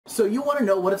So you want to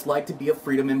know what it's like to be a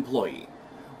Freedom employee.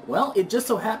 Well, it just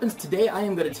so happens today I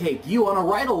am going to take you on a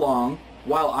ride-along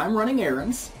while I'm running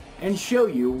errands and show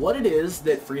you what it is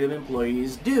that Freedom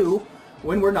employees do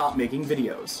when we're not making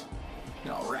videos.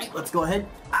 Alright, let's go ahead.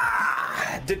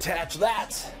 Detach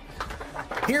that.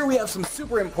 Here we have some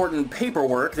super important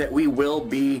paperwork that we will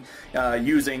be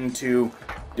using to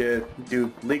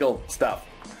do legal stuff.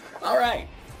 Alright,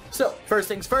 so first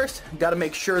things first, got to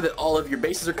make sure that all of your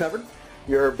bases are covered,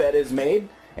 your bed is made,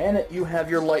 and that you have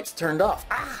your lights turned off.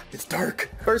 It's dark.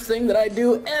 First thing that I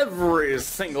do every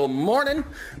single morning,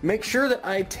 make sure that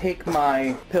I take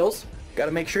my pills. Got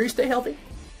to make sure you stay healthy.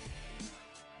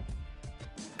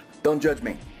 Don't judge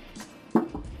me.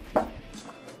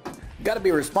 Got to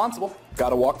be responsible. Got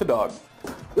to walk the dog.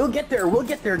 We'll get there,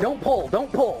 don't pull,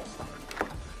 don't pull.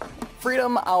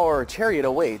 Freedom, our chariot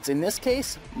awaits. In this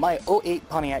case, my '08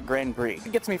 Pontiac Grand Prix.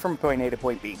 It gets me from point A to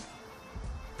point B.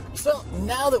 So,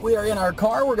 now that we are in our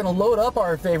car, we're going to load up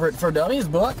our favorite For Dummies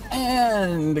book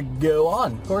and go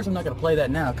on. Of course, I'm not going to play that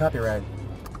now, copyright.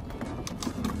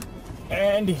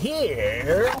 And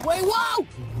here... Wait, whoa!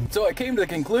 So I came to the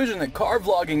conclusion that car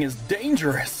vlogging is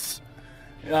dangerous.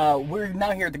 We're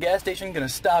now here at the gas station, going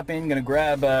to stop in, going to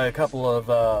grab a couple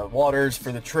of waters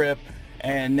for the trip.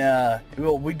 And,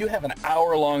 well, we do have an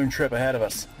hour-long trip ahead of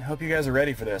us. I hope you guys are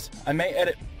ready for this. I may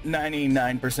edit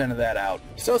 99% of that out.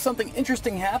 So something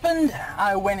interesting happened.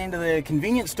 I went into the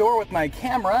convenience store with my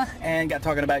camera and got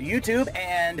talking about YouTube,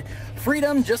 and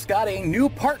Freedom just got a new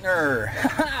partner.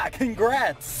 Haha,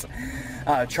 congrats!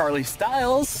 Charlie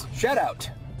Styles, shout out.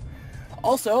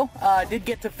 Also, I did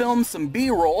get to film some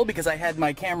B-roll because I had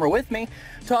my camera with me,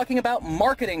 talking about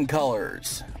marketing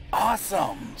colors.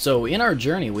 Awesome! So in our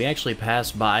journey, we actually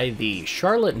passed by the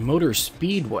Charlotte Motor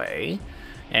Speedway,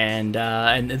 and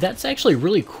that's actually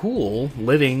really cool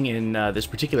living in this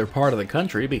particular part of the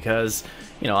country because,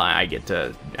 you know, I get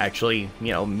to actually,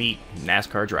 you know, meet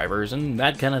NASCAR drivers and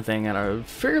that kind of thing on a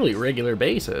fairly regular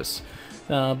basis.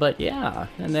 But yeah,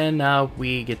 and then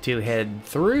we get to head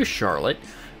through Charlotte,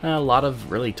 a lot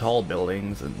of really tall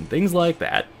buildings and things like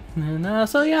that, and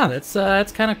so yeah,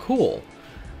 that's kind of cool.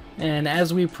 And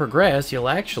as we progress, you'll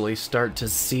actually start to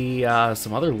see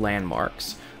some other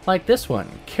landmarks, like this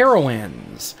one,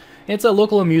 Carowinds. It's a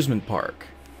local amusement park.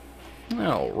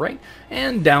 Alright,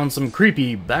 and down some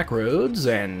creepy back roads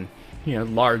and, you know,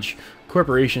 large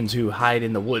corporations who hide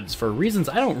in the woods for reasons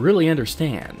I don't really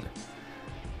understand.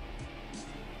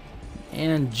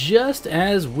 And just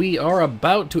as we are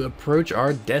about to approach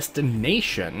our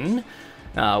destination,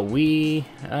 we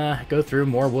go through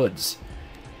more woods.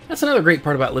 That's another great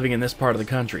part about living in this part of the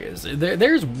country, is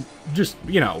there's just,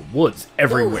 you know, woods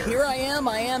everywhere. So here I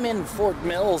am in Fort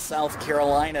Mill, South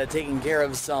Carolina, taking care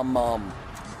of some,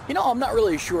 you know, I'm not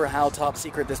really sure how top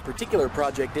secret this particular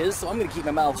project is, so I'm going to keep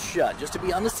my mouth shut, just to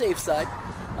be on the safe side.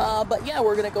 But yeah,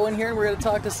 we're going to go in here and we're going to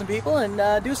talk to some people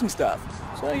and do some stuff.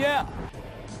 So yeah.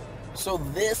 So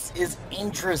this is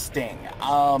interesting.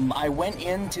 I went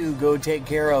in to go take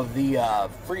care of the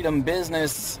Freedom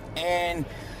business, and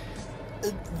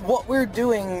what we're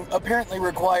doing apparently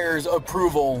requires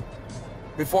approval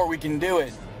before we can do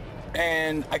it.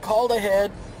 And I called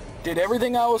ahead, did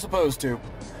everything I was supposed to,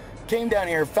 came down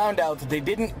here, found out that they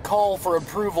didn't call for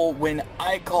approval when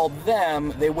I called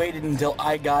them. They waited until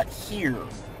I got here.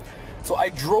 So I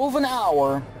drove an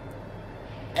hour,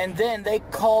 and then they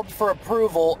called for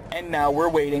approval, and now we're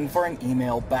waiting for an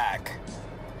email back.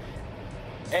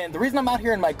 And the reason I'm out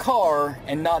here in my car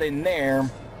and not in there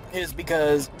is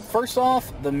because, first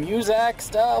off, the music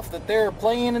stuff that they're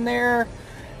playing in there,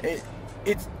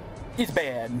 it's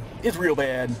bad. It's real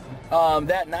bad.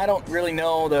 That, and I don't really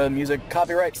know the music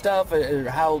copyright stuff, or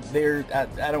how they're,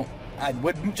 I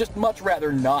would just much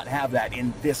rather not have that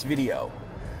in this video.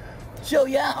 So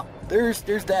yeah, there's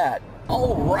that.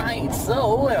 Alright,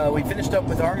 so we finished up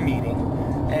with our meeting,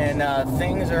 and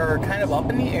things are kind of up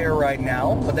in the air right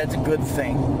now, but that's a good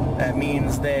thing. That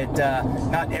means that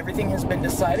not everything has been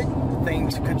decided.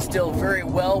 Things could still very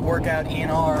well work out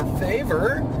in our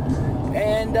favor,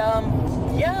 and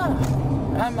yeah,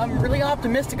 I'm really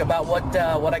optimistic about what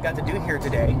I got to do here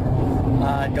today.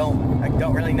 I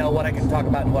don't really know what I can talk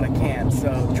about and what I can't,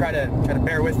 so try to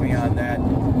bear with me on that.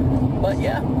 But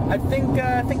yeah, I think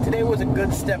today was a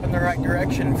good step in the right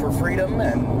direction for Freedom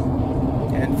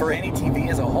and for any TV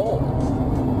as a whole.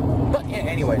 But yeah,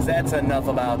 anyways, that's enough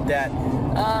about that.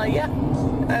 Yeah,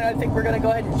 I think we're gonna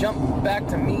go ahead and jump back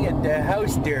to me at the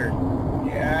house there.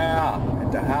 Yeah,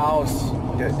 at the house,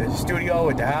 the studio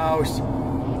at the house.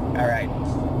 All right.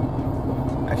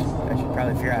 I should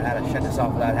probably figure out how to shut this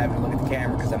off without having to look at the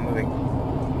camera because I'm moving.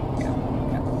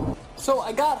 Yeah. So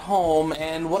I got home,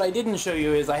 and what I didn't show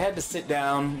you is I had to sit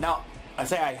down. Now, I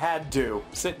say I had to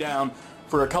sit down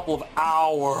for a couple of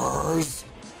hours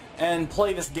and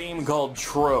play this game called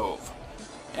Trove.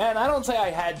 And I don't say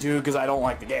I had to because I don't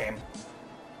like the game.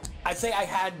 I say I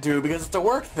had to because it's a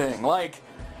work thing. Like,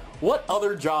 what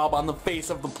other job on the face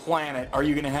of the planet are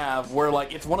you gonna have where,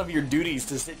 like, it's one of your duties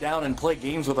to sit down and play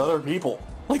games with other people?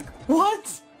 Like,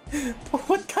 what?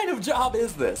 What kind of job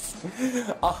is this?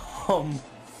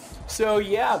 So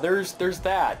yeah, there's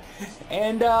that.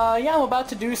 And yeah, I'm about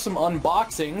to do some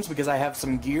unboxings because I have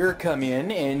some gear come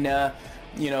in, and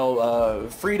you know,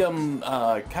 Freedom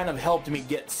kind of helped me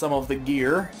get some of the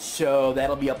gear, so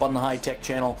that'll be up on the high-tech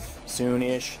channel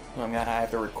soon-ish. I'm gonna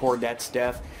have to record that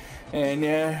stuff. And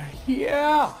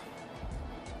yeah.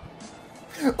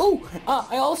 Oh,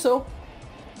 I also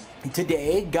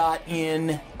today got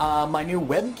in my new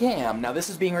webcam. Now this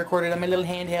is being recorded on my little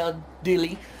handheld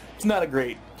dilly. It's not a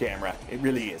great camera, it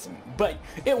really isn't, but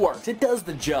it works. It does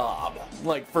the job,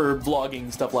 like for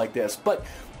vlogging, stuff like this. But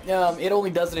it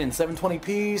only does it in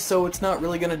 720p, so it's not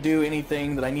really gonna do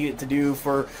anything that I need it to do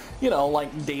for, you know,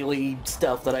 like daily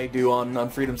stuff that I do on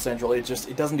Freedom Central. It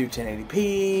doesn't do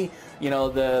 1080p. You know,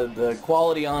 the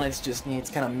quality on it's just,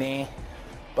 it's kind of meh.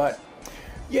 But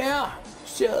yeah,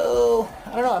 so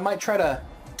I don't know. I might try to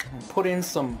put in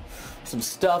some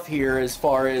stuff here as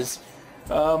far as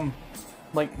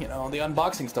like, you know, the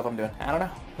unboxing stuff I'm doing. I don't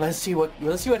know. Let's see what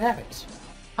happens.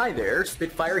 Hi there,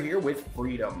 Spitfire here with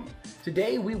Freedom.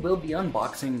 Today we will be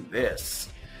unboxing this.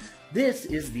 This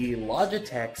is the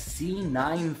Logitech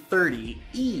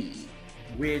C930E,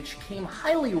 which came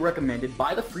highly recommended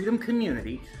by the Freedom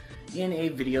community in a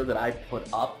video that I put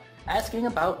up asking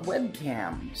about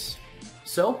webcams.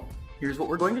 So, here's what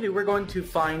we're going to do. We're going to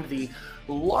find the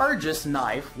largest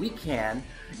knife we can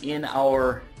in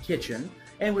our kitchen,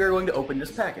 and we are going to open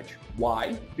this package.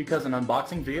 Why? Because an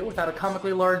unboxing video without a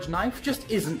comically large knife just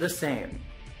isn't the same.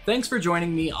 Thanks for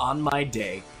joining me on my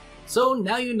day. So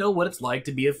now you know what it's like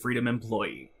to be a Freedom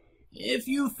employee. If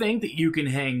you think that you can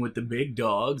hang with the big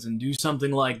dogs and do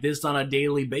something like this on a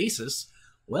daily basis,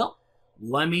 well,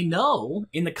 let me know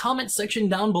in the comment section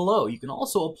down below. You can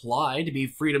also apply to be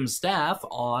Freedom staff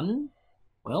on,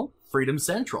 well, Freedom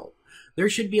Central. There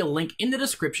should be a link in the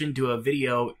description to a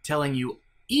video telling you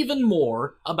even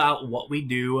more about what we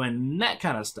do and that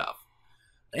kind of stuff.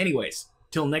 Anyways,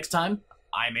 till next time,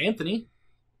 I'm Anthony.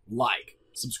 Like,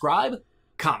 subscribe,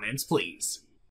 comments please.